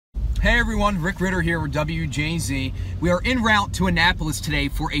Hey everyone, Rick Ritter here with WJZ. We are en route to Annapolis today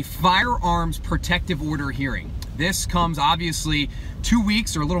for a firearms protective order hearing. This comes obviously 2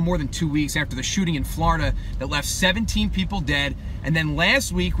 weeks or a little more than 2 weeks after the shooting in Florida that left 17 people dead. And then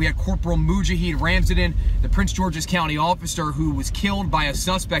last week we had Corporal Mujahid Ramzadin, the Prince George's County officer who was killed by a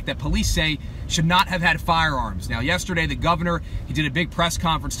suspect that police say should not have had firearms. Now yesterday the governor, he did a big press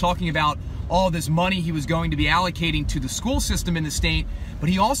conference talking about all this money he was going to be allocating to the school system in the state, but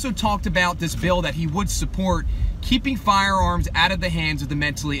he also talked about this bill that he would support keeping firearms out of the hands of the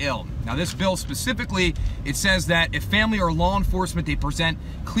mentally ill. Now this bill specifically, it says that if family or law enforcement, they present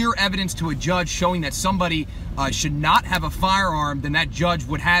clear evidence to a judge showing that somebody should not have a firearm, then that judge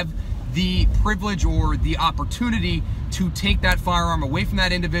would have the privilege or the opportunity to take that firearm away from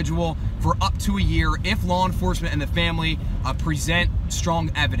that individual for up to a year if law enforcement and the family present strong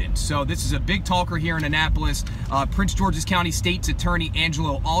evidence. So this is a big talker here in Annapolis. Prince George's County State's Attorney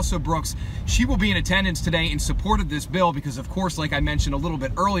Angelo Also Brooks, she will be in attendance today in support of this bill because, of course, like I mentioned a little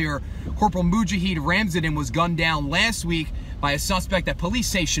bit earlier, Corporal Mujahid Ramzadin was gunned down last week by a suspect that police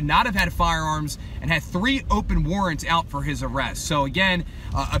say should not have had firearms and had 3 open warrants out for his arrest. So again,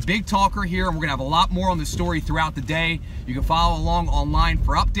 a big talker here, and we're gonna have a lot more on this story throughout the day. You can follow along online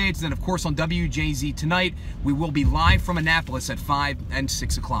for updates. And then of course on WJZ tonight, we will be live from Annapolis at 5 and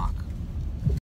 6 o'clock.